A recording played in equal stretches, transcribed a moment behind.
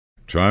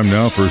Time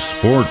now for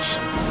sports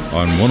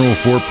on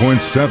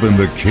 104.7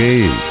 The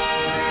Cave.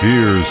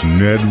 Here's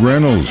Ned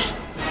Reynolds.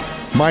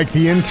 Mike,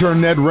 the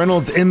intern, Ned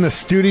Reynolds, in the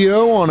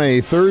studio on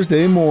a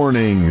Thursday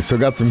morning. So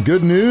got some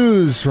good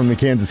news from the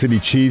Kansas City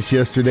Chiefs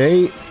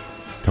yesterday.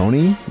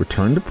 Tony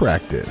returned to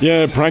practice.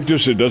 Yeah,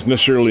 practice. It doesn't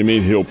necessarily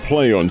mean he'll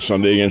play on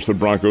Sunday against the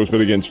Broncos,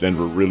 but against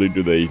Denver, really,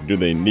 do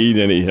they need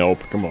any help?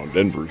 Come on,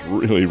 Denver's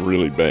really,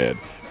 really bad.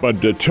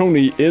 But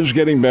Tony is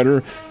getting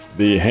better.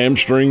 The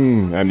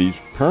hamstring, and he's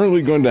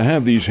apparently going to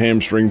have these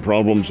hamstring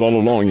problems all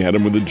along. He had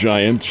them with the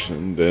Giants,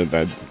 and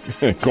that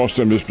cost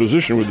him his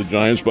position with the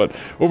Giants. But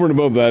over and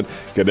above that,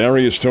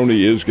 Kadarius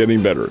Toney is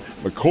getting better.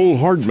 Mecole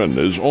Hardman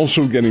is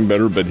also getting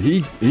better, but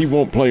he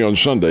won't play on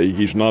Sunday.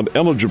 He's not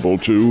eligible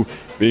to,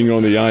 being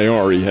on the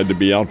IR. He had to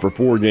be out for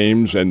 4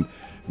 games, and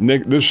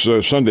this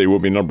Sunday will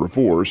be number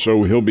 4,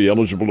 so he'll be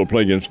eligible to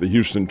play against the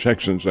Houston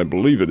Texans, I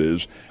believe it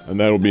is, and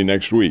that'll be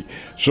next week.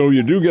 So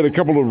you do get a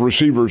couple of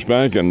receivers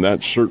back, and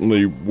that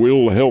certainly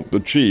will help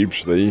the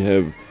Chiefs. They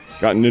have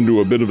gotten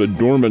into a bit of a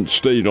dormant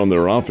state on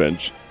their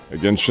offense.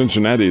 Against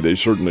Cincinnati, they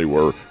certainly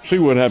were. See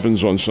what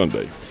happens on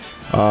Sunday.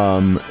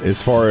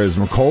 As far as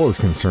Mecole is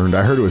concerned,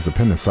 I heard it was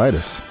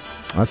appendicitis.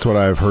 That's what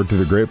I've heard through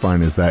the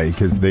grapevine, is that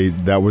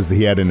because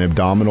he had an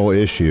abdominal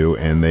issue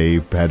and they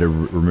had to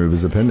remove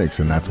his appendix,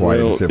 and that's why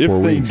he had to sit 4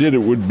 weeks. If they did,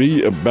 it would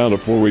be about a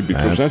 4-week,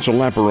 because that's a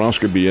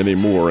laparoscopy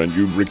anymore, and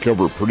you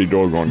recover pretty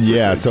doggone quickly.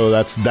 Yeah, so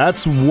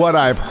that's what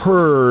I've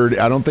heard.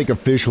 I don't think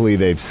officially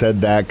they've said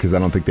that, because I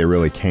don't think they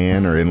really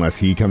can, or unless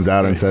he comes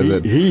out and says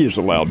it. He is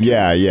allowed to.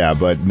 Yeah,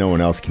 but no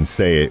one else can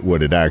say it,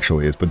 what it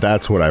actually is. But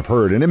that's what I've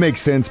heard, and it makes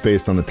sense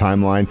based on the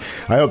timeline.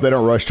 I hope they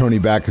don't rush Tony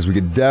back, because we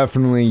could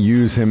definitely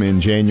use him in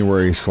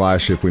January /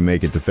 if we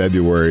make it to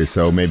February,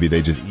 so maybe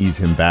they just ease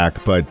him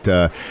back. But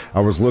I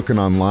was looking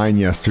online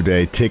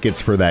yesterday. Tickets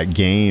for that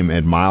game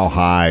at Mile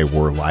High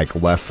were like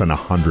less than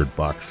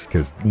 $100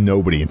 because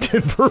nobody in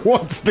Denver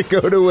wants to go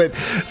to it.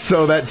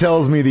 So that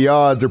tells me the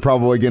odds are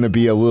probably going to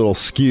be a little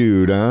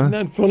skewed, huh? Isn't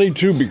that funny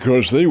too?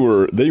 Because they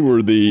were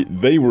the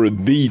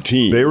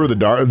team. They were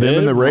them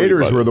and the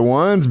Raiders were the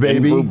ones,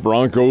 baby. Denver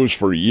Broncos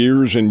for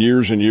years and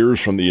years and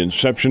years, from the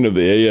inception of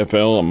the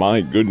AFL. And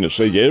my goodness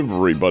sake,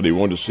 everybody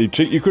wanted to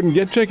see. You couldn't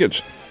get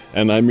tickets.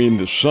 And I mean,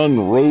 the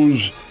sun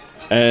rose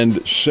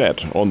and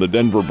set on the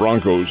Denver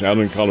Broncos out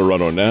in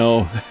Colorado.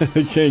 Now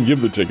they can't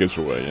give the tickets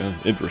away. Yeah?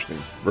 Interesting.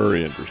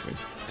 Very interesting.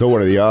 So what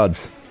are the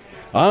odds?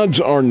 Odds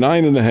are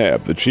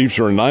 9.5. The Chiefs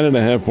are a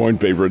 9.5-point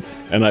favorite,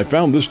 and I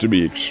found this to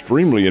be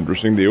extremely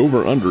interesting. The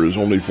over-under is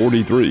only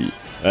 43.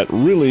 That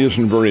really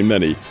isn't very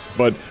many,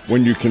 but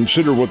when you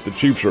consider what the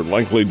Chiefs are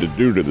likely to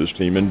do to this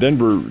team, and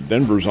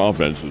Denver's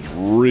offense is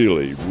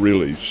really,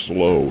 really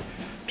slow.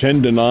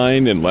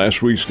 10-9 in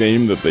last week's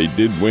game that they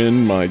did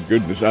win. My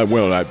goodness. I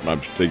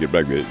take it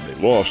back. They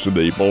lost to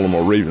the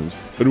Baltimore Ravens,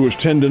 but it was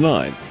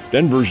 10-9.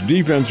 Denver's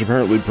defense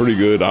apparently pretty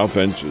good.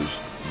 Offense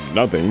is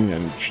nothing,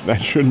 and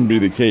that shouldn't be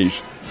the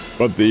case.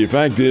 But the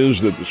fact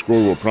is that the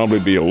score will probably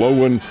be a low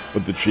one,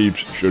 but the Chiefs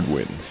should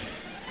win.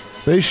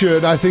 They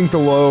should. I think the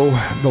low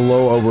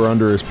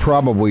over-under is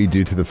probably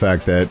due to the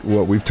fact that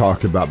what we've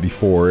talked about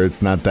before,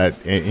 it's not that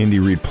Andy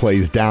Reid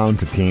plays down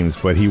to teams,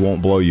 but he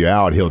won't blow you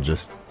out. He'll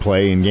just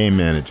play and game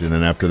manage, and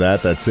then after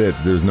that, that's it.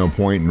 There's no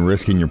point in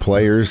risking your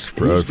players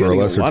for a lesser team. He's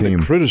getting a lot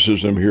of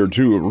criticism here,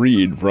 too,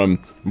 Reid,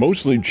 from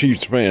mostly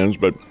Chiefs fans,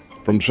 but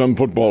from some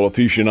football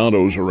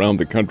aficionados around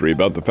the country,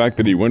 about the fact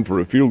that he went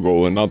for a field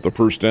goal and not the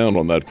first down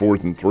on that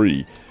 4th and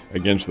 3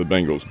 against the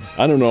Bengals.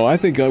 I don't know. I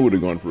think I would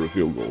have gone for a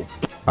field goal.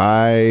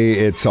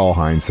 It's all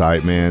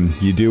hindsight, man.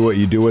 You do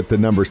what the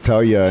numbers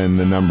tell you, and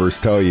the numbers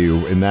tell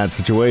you in that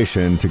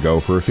situation to go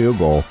for a field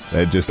goal.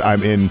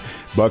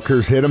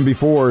 Butker's hit him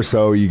before,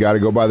 so you got to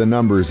go by the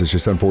numbers. It's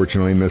just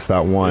unfortunately missed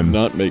that one. Did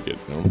not make it.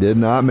 No. Did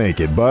not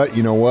make it. But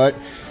you know what?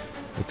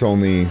 It's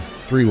only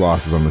 3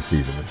 losses on the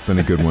season. It's been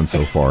a good one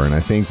so far, and I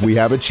think we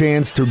have a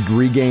chance to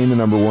regain the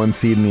number 1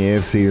 seed in the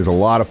AFC. There's a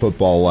lot of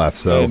football left,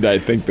 so and I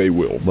think they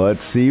will.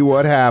 Let's see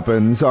what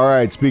happens. All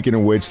right, speaking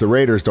of which, the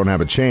Raiders don't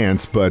have a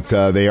chance, but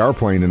they are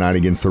playing tonight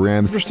against the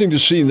Rams. Interesting to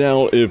see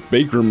now if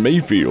Baker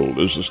Mayfield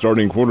is the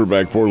starting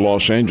quarterback for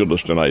Los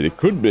Angeles tonight. It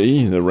could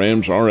be. The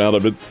Rams are out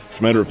of it. As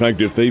a matter of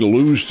fact, if they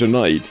lose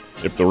tonight,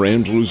 if the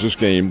Rams lose this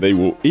game, they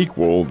will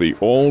equal the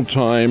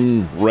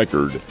all-time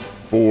record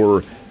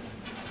for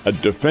a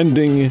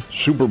defending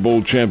Super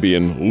Bowl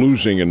champion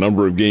losing a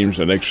number of games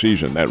the next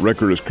season. That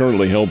record is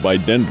currently held by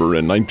Denver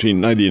in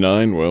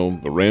 1999. Well,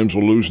 the Rams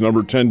will lose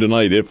number 10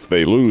 tonight if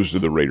they lose to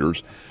the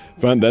Raiders.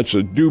 That's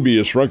a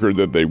dubious record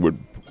that they would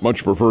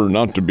much prefer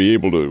not to be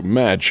able to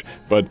match,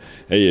 but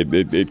hey,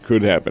 it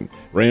could happen.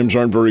 Rams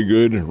aren't very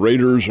good.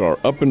 Raiders are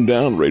up and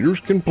down. Raiders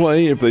can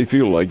play if they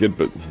feel like it,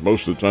 but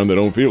most of the time they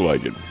don't feel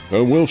like it.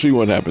 We'll see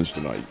what happens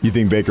tonight. You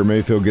think Baker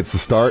Mayfield gets the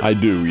start? I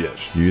do,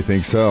 yes. You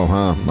think so,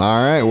 huh? All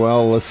right,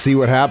 well, let's see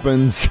what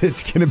happens.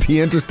 It's going to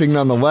be interesting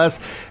nonetheless,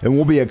 and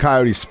we'll be at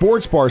Coyote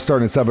Sports Bar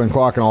starting at 7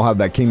 o'clock, and I'll have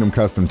that Kingdom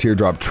Custom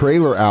Teardrop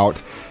trailer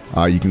out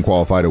You can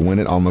qualify to win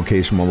it on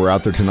location while we're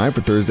out there tonight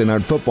for Thursday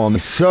Night Football.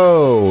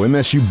 So,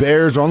 MSU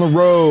Bears are on the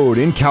road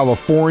in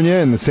California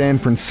in the San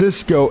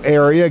Francisco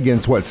area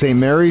against, St.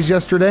 Mary's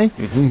yesterday?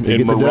 Mm-hmm.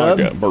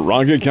 In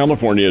Moraga,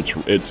 California.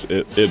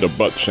 It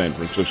abuts San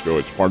Francisco.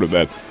 It's part of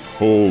that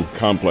whole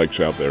complex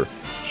out there.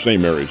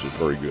 St. Mary's is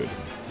very good.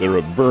 They're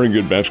a very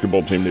good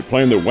basketball team. They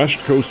play in the West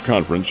Coast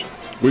Conference,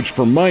 which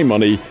for my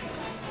money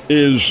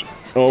is,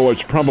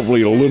 it's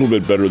probably a little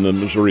bit better than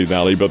Missouri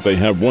Valley, but they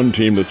have one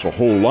team that's a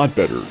whole lot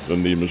better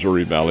than the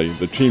Missouri Valley,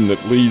 the team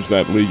that leads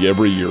that league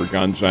every year,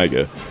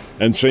 Gonzaga.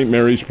 And St.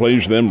 Mary's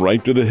plays them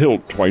right to the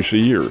hilt twice a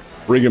year.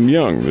 Brigham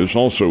Young is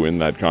also in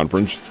that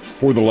conference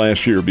for the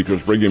last year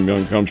because Brigham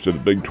Young comes to the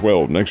Big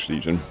 12 next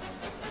season.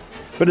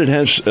 But it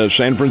has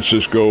San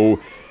Francisco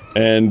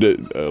and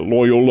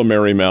Loyola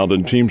Marymount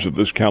and teams of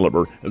this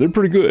caliber. They're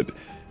pretty good.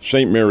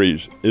 St.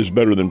 Mary's is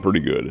better than pretty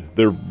good.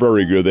 They're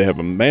very good. They have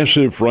a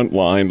massive front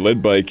line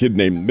led by a kid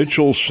named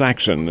Mitchell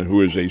Saxon,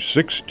 who is a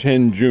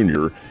 6'10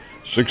 junior,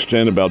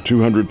 6'10", about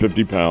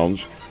 250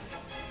 pounds,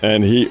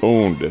 and he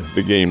owned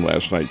the game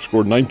last night.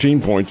 Scored 19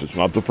 points. It's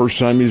not the first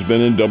time he's been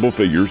in double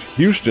figures.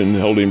 Houston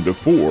held him to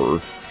 4,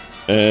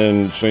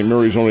 and St.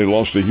 Mary's only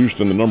lost to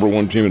Houston, the number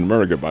 1 team in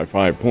America, by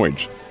 5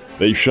 points.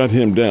 They shut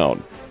him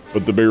down.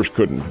 But the Bears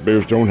couldn't. The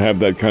Bears don't have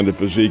that kind of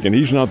physique, and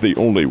he's not the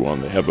only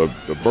one. They have a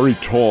very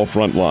tall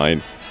front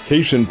line.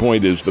 Case in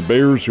point is the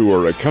Bears, who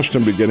are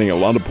accustomed to getting a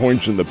lot of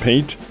points in the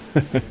paint,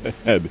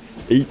 had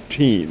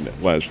 18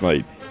 last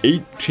night.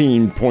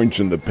 18 points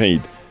in the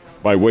paint.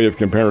 By way of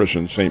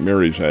comparison, St.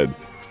 Mary's had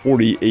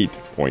 48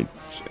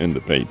 points in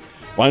the paint.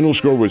 Final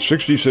score was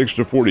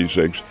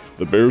 66-46.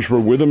 The Bears were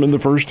with them in the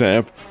first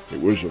half. It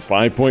was a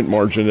 5-point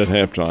margin at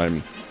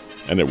halftime,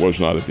 and it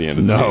was not at the end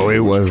of the game. No, it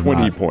was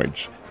 20 not.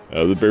 points.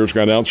 The Bears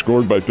got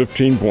outscored by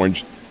 15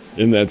 points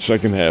in that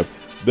second half.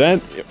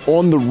 That,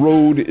 on the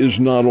road, is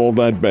not all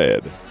that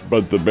bad.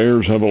 But the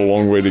Bears have a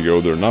long way to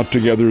go. They're not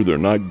together. They're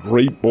not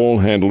great ball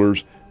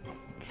handlers.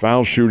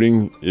 Foul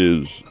shooting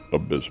is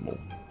abysmal.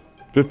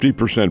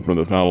 50% from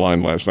the foul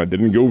line last night.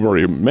 Didn't go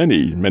very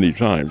many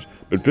times.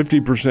 But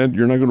 50%,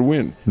 you're not going to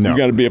win. No. You've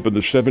got to be up in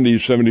the 70,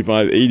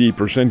 75,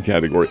 80%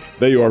 category.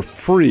 They are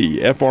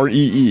free,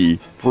 F-R-E-E,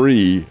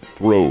 free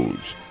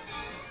throws.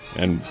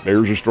 And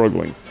Bears are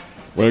struggling.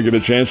 We'll get a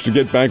chance to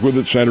get back with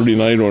it Saturday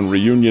night on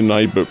reunion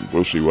night, but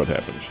we'll see what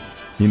happens.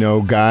 You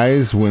know,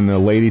 guys, when a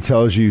lady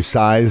tells you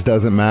size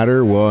doesn't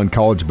matter, well, in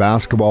college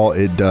basketball,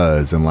 it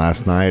does. And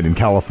last night in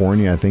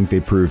California, I think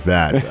they proved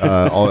that,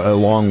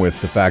 along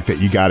with the fact that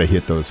you got to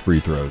hit those free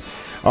throws.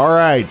 All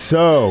right,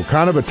 so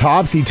kind of a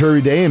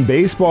topsy-turvy day in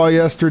baseball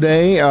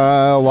yesterday.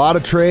 A lot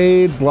of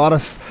trades, a lot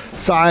of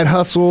side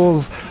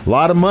hustles, a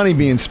lot of money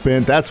being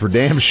spent. That's for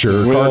damn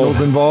sure. Well,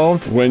 Cardinals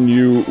involved?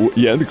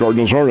 The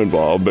Cardinals are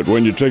involved, but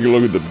when you take a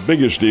look at the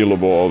biggest deal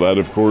of all that,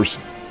 of course,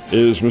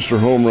 is Mr.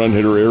 Home Run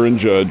hitter Aaron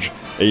Judge,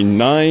 a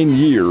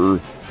 9-year,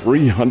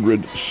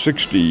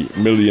 $360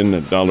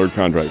 million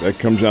contract. That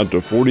comes out to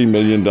 $40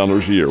 million a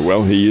year.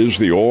 Well, he is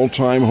the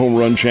all-time home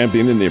run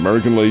champion in the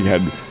American League,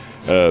 had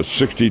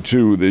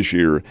 62 this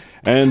year,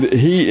 and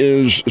he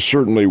is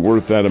certainly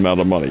worth that amount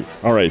of money.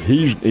 All right,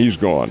 he's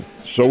gone.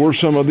 So are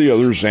some of the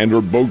others.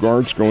 Xander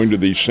Bogaerts going to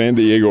the San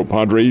Diego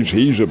Padres.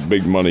 He's a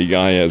big money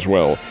guy as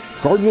well.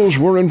 Cardinals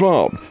were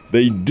involved.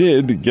 They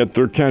did get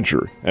their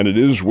catcher, and it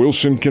is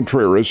Wilson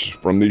Contreras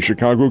from the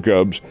Chicago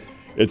Cubs.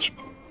 It's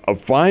a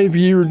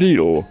 5-year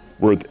deal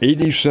worth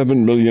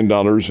 $87 million,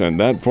 and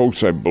that,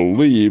 folks, I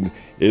believe,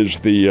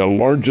 is the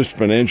largest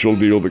financial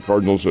deal the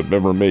Cardinals have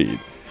ever made.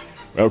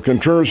 Well,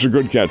 Contreras is a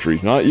good catcher.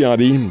 He's not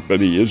Yachty, but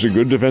he is a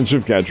good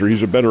defensive catcher.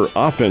 He's a better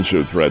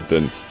offensive threat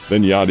than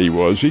Yachty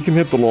was. He can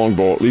hit the long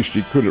ball. At least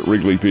he could at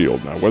Wrigley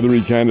Field. Now, whether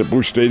he can at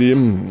Busch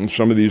Stadium and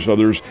some of these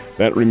others,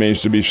 that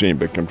remains to be seen.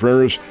 But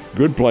Contreras,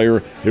 good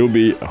player. He'll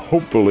be,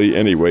 hopefully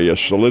anyway, a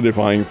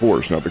solidifying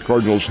force. Now, the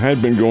Cardinals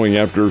had been going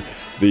after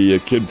the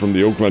kid from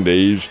the Oakland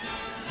A's,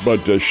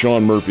 but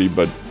Sean Murphy,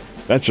 but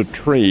that's a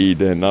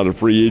trade and not a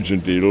free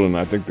agent deal, and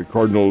I think the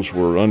Cardinals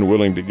were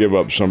unwilling to give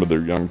up some of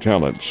their young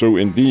talent. So,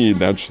 indeed,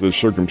 that's the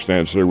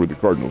circumstance there with the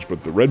Cardinals.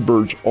 But the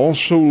Redbirds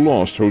also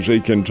lost Jose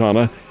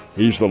Quintana.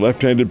 He's the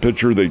left-handed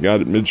pitcher they got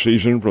at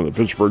midseason from the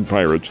Pittsburgh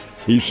Pirates.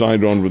 He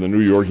signed on with the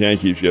New York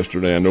Yankees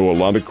yesterday. I know a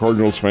lot of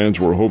Cardinals fans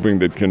were hoping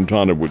that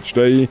Quintana would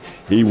stay.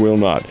 He will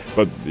not.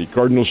 But the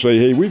Cardinals say,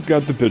 hey, we've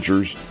got the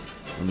pitchers.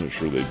 I'm not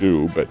sure they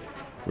do, but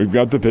we've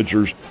got the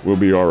pitchers. We'll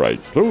be all right.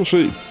 So we'll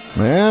see.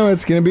 Yeah,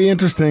 it's going to be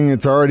interesting.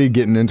 It's already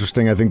getting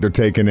interesting. I think they're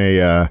taking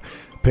a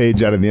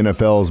page out of the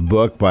NFL's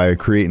book by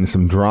creating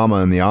some drama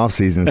in the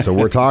offseason, so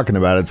we're talking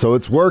about it. So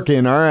it's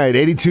working. All right,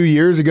 82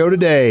 years ago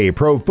today,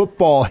 pro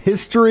football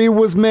history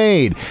was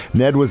made.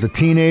 Ned was a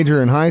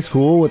teenager in high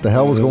school. What the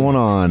hell was going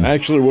on? I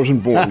actually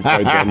wasn't born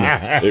quite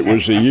then. It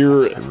was a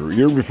year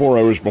before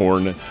I was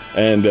born,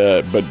 and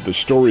but the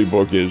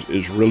storybook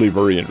is really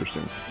very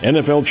interesting.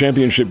 NFL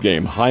championship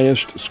game,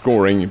 highest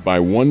scoring by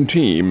one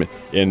team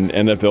in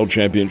NFL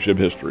championship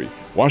history.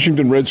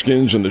 Washington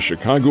Redskins and the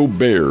Chicago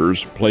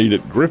Bears played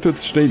at Griffith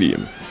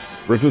Stadium.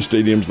 Griffith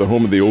Stadium's the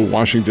home of the old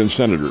Washington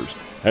Senators.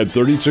 had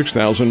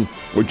 36,000,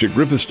 which at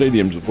Griffith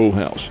Stadium's a full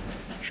house.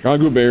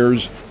 Chicago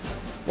Bears,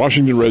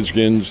 Washington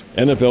Redskins,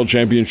 NFL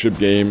championship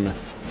game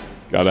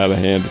got out of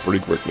hand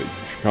pretty quickly.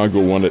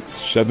 Chicago won it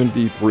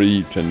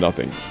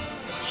 73-0.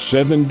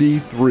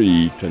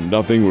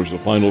 73-0 was the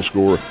final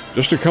score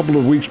just a couple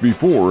of weeks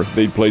before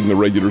they'd played in the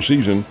regular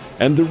season,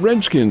 and the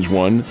Redskins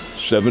won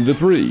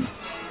 7-3.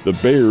 The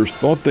Bears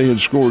thought they had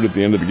scored at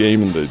the end of the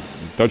game, and the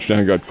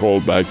touchdown got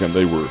called back, and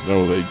they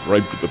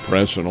griped at the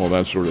press and all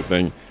that sort of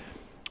thing.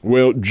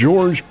 Well,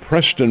 George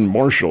Preston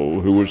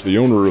Marshall, who was the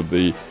owner of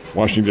the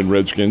Washington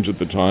Redskins at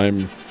the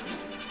time,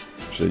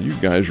 said, "You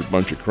guys are a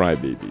bunch of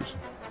crybabies."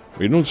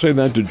 We don't say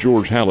that to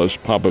George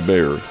Halas, Papa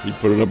Bear. He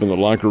put it up in the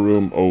locker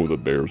room. Oh, the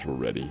Bears were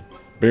ready.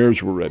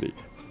 Bears were ready.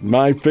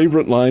 My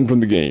favorite line from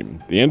the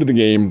game, the end of the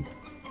game,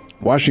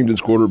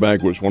 Washington's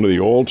quarterback was one of the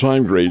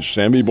all-time greats,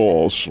 Sammy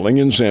Ball,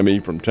 Slingin' Sammy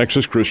from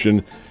Texas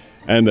Christian,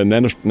 and the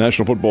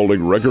National Football League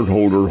record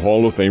holder,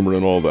 Hall of Famer,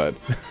 and all that.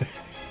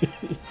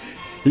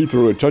 He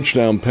threw a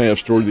touchdown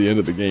pass toward the end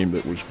of the game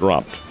that was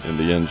dropped in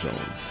the end zone.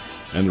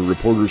 And the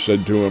reporter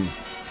said to him,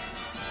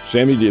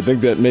 "Sammy, do you think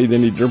that made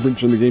any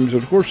difference in the game?" He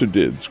said, "Of course it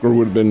did. The score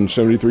would have been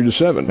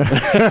 73-7.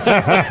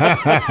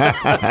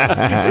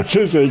 Which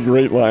is a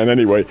great line.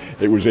 Anyway,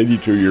 it was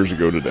 82 years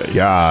ago today.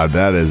 God,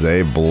 that is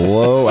a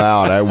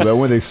blowout.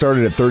 When they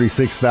started at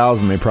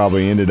 36,000, they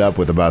probably ended up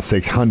with about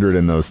 600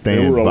 in those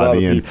stands by the end. There were a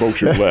lot of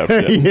folks who left.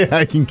 Yeah,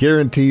 I can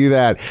guarantee you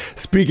that.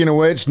 Speaking of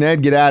which,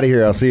 Ned, get out of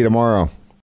here. I'll see you tomorrow.